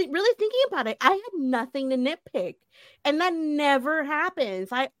 really thinking about it, I had nothing to nitpick, and that never happens.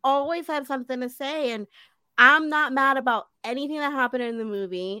 I always have something to say, and I'm not mad about anything that happened in the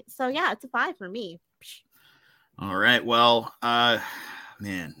movie. So yeah, it's a 5 for me. All right. Well, man,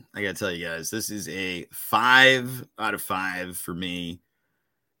 I gotta tell you guys, this is a 5 out of 5 for me.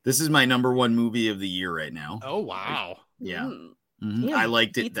 This is my number 1 movie of the year right now. Oh wow! Yeah, I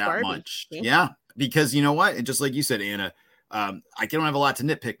liked it that much. Yeah. Because you know what? And just like you said, Anna, I don't have a lot to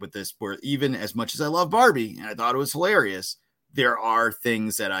nitpick with this, where even as much as I love Barbie and I thought it was hilarious, there are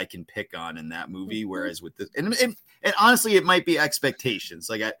things that I can pick on in that movie. Whereas with this, and honestly, it might be expectations.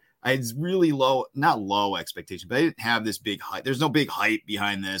 Like I had really not low expectation, but I didn't have this big hype. There's no big hype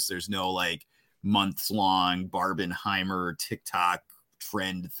behind this. There's no like months long Barbenheimer TikTok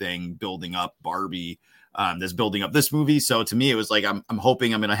trend thing building up Barbie that's building up this movie. So to me, it was like, I'm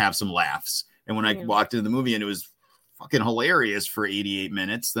hoping I'm going to have some laughs. And when I walked into the movie and it was fucking hilarious for 88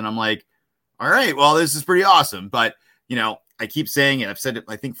 minutes, then I'm like, all right, well, this is pretty awesome. But, you know, I keep saying it. I've said it,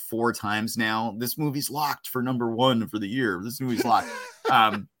 I think 4 times now. This movie's locked for number 1 for the year. This movie's locked.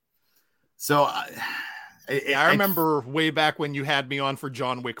 I remember way back when you had me on for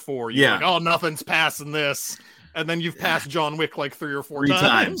John Wick 4. You're like, oh, nothing's passing this. And then you've passed John Wick like 3 or 4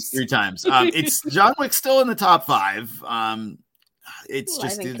 times. 3 times. It's John Wick still in the top 5. It's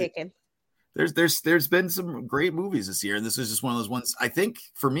just there's been some great movies this year, and this is just one of those ones. I think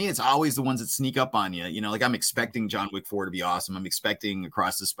for me, it's always the ones that sneak up on you. You know, like I'm expecting John Wick 4 to be awesome. I'm expecting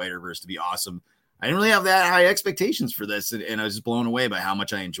Across the Spider-Verse to be awesome. I didn't really have that high expectations for this, and I was just blown away by how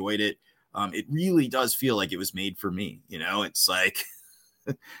much I enjoyed it. It really does feel like it was made for me. You know, it's like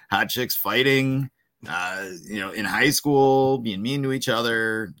hot chicks fighting, you know, in high school, being mean to each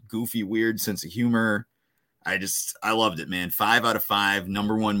other, goofy, weird sense of humor. I loved it, man. 5 out of 5,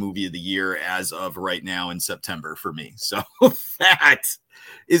 #1 movie of the year as of right now in September for me. So that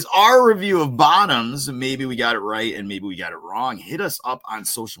is our review of Bottoms. Maybe we got it right and maybe we got it wrong. Hit us up on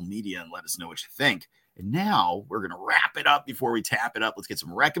social media and let us know what you think. And now we're going to wrap it up before we tap it up. Let's get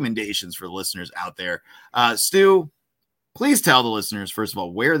some recommendations for the listeners out there. Stu, please tell the listeners, first of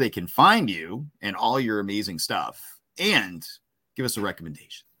all, where they can find you and all your amazing stuff, and give us a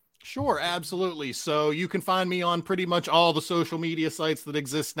recommendation. Sure, absolutely. So you can find me on pretty much all the social media sites that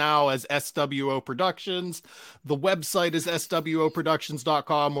exist now as SWO Productions. The website is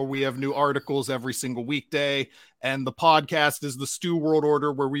swoproductions.com, where we have new articles every single weekday. And the podcast is the Stu World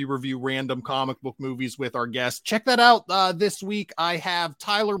Order, where we review random comic book movies with our guests. Check that out. This week, I have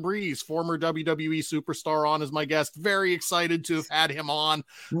Tyler Breeze, former WWE superstar, on as my guest. Very excited to have had him on.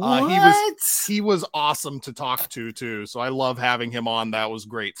 He was awesome to talk to, too. So I love having him on. That was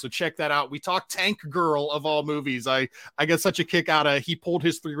great. So check that out. We talked Tank Girl, of all movies. I get such a kick out of he pulled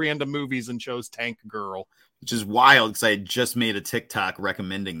his 3 random movies and chose Tank Girl. Which is wild, because I had just made a TikTok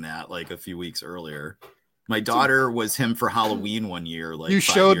recommending that like a few weeks earlier. My daughter was him for Halloween one year. Like, you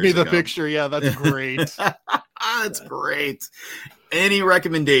showed me the ago. Picture. Yeah, that's great. That's great. Any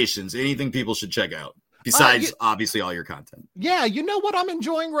recommendations? Anything people should check out besides obviously all your content? Yeah, you know what I'm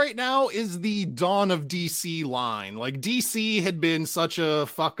enjoying right now is the Dawn of DC line. Like, DC had been such a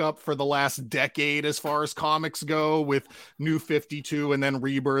fuck up for the last decade as far as comics go, with New 52 and then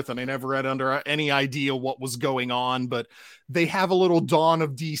Rebirth, and I never had under any idea what was going on, but they have a little Dawn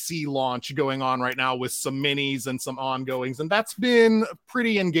of DC launch going on right now with some minis and some ongoings, and that's been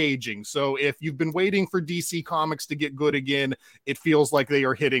pretty engaging. So if you've been waiting for DC Comics to get good again, it feels like they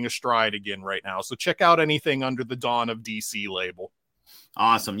are hitting a stride again right now. So check out anything under the Dawn of DC label.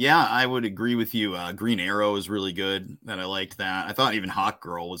 Awesome. Yeah, I would agree with you. Green Arrow is really good. That I liked that. I thought even Hawk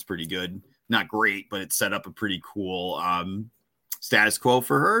Girl was pretty good. Not great, but it set up a pretty cool status quo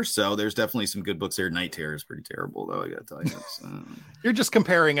for her. So there's definitely some good books there. Night Terror is pretty terrible, though, I gotta tell you. So. You're just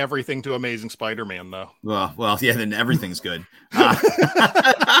comparing everything to Amazing Spider-Man, though. Well, yeah, then everything's good.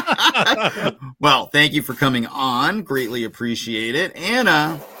 Well, thank you for coming on. Greatly appreciate it.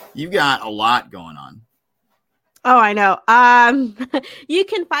 Anna, you got a lot going on. Oh, I know. You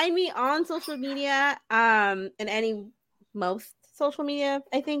can find me on social media, in most social media,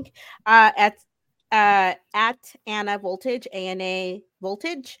 I think, at Anna Voltage, ANA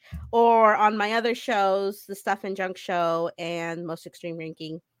Voltage, or on my other shows, the Stuff and Junk Show and Most Extreme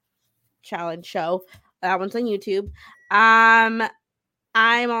Ranking Challenge Show. That one's on YouTube. I'm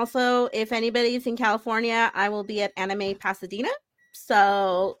also, if anybody's in California, I will be at Anime Pasadena.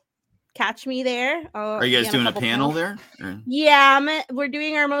 So catch me there. Are you guys doing a panel there? Or? Yeah, we're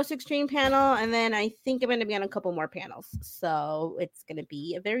doing our Most Extreme panel, and then I think I'm going to be on a couple more panels. So it's going to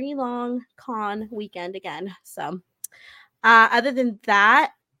be a very long con weekend again. So other than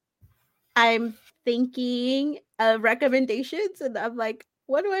that, I'm thinking of recommendations, and I'm like,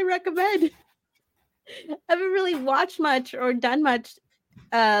 what do I recommend? I haven't really watched much or done much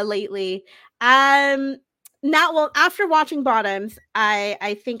lately. After watching Bottoms,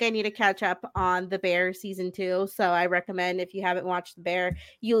 I think I need to catch up on The Bear season 2. So I recommend, if you haven't watched The Bear,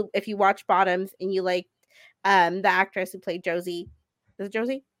 if you watch Bottoms and you like the actress who played Josie. Is it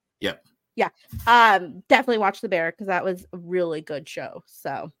Josie? Yep. Yeah. Definitely watch The Bear, because that was a really good show.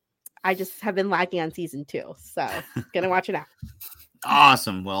 So I just have been lacking on season 2. So gonna watch it now.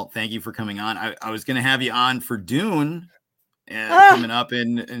 Awesome. Well, thank you for coming on. I was gonna have you on for Dune. Coming up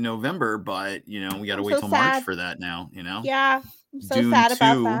in November, but we got to wait till March for that now. Yeah, I'm so sad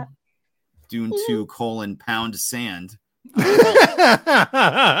about that. Dune 2 Pound Sand.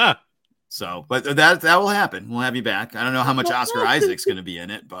 So, but that will happen. We'll have you back. I don't know how much Oscar Isaac's going to be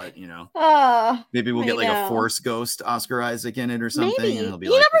in it, but maybe we'll get like a Force Ghost Oscar Isaac in it or something. Maybe. And it'll be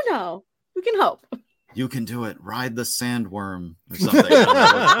you never know. We can hope. You can do it. Ride the sandworm or something. I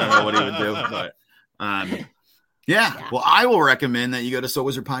don't know what he would do, but yeah. Well, I will recommend that you go to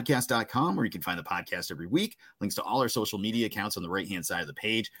SoWizardPodcast.com, where you can find the podcast every week. Links to all our social media accounts on the right-hand side of the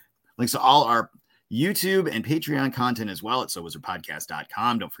page. Links to all our YouTube and Patreon content as well at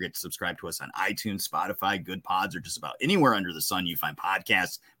SoWizardPodcast.com. Don't forget to subscribe to us on iTunes, Spotify, Good Pods, or just about anywhere under the sun you find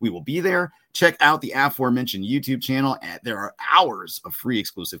podcasts. We will be there. Check out the aforementioned YouTube channel. There are hours of free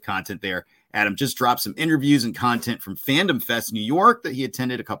exclusive content there. Adam just dropped some interviews and content from Fandom Fest New York that he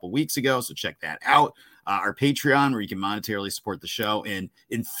attended a couple weeks ago, so check that out. Our Patreon, where you can monetarily support the show and,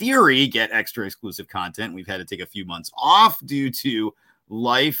 in theory, get extra exclusive content. We've had to take a few months off due to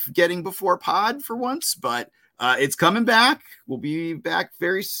life getting before pod for once, but it's coming back. We'll be back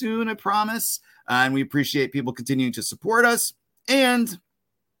very soon, I promise. And we appreciate people continuing to support us. And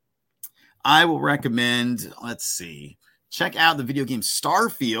I will recommend, let's see, check out the video game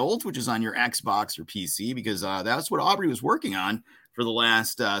Starfield, which is on your Xbox or PC, because that's what Aubrey was working on for the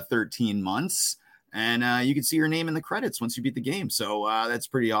last 13 months. And you can see her name in the credits once you beat the game. So that's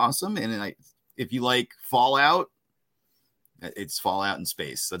pretty awesome. And if you like Fallout, it's Fallout in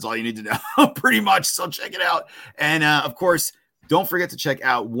space. That's all you need to know, pretty much. So check it out. And of course, don't forget to check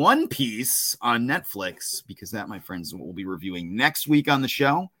out One Piece on Netflix, because that, my friends, we'll be reviewing next week on the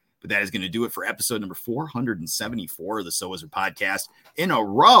show. But that is going to do it for episode number 474 of the So Wizard podcast in a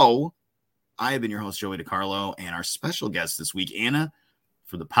row. I have been your host, Joey DiCarlo, and our special guest this week, Anna,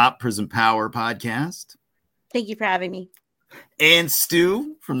 for the Pop Prison Power podcast. Thank you for having me. And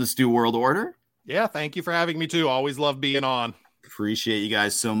Stu from the Stu World Order. Yeah, thank you for having me too. Always love being on. Appreciate you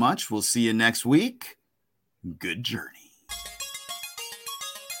guys so much. We'll see you next week. Good journey.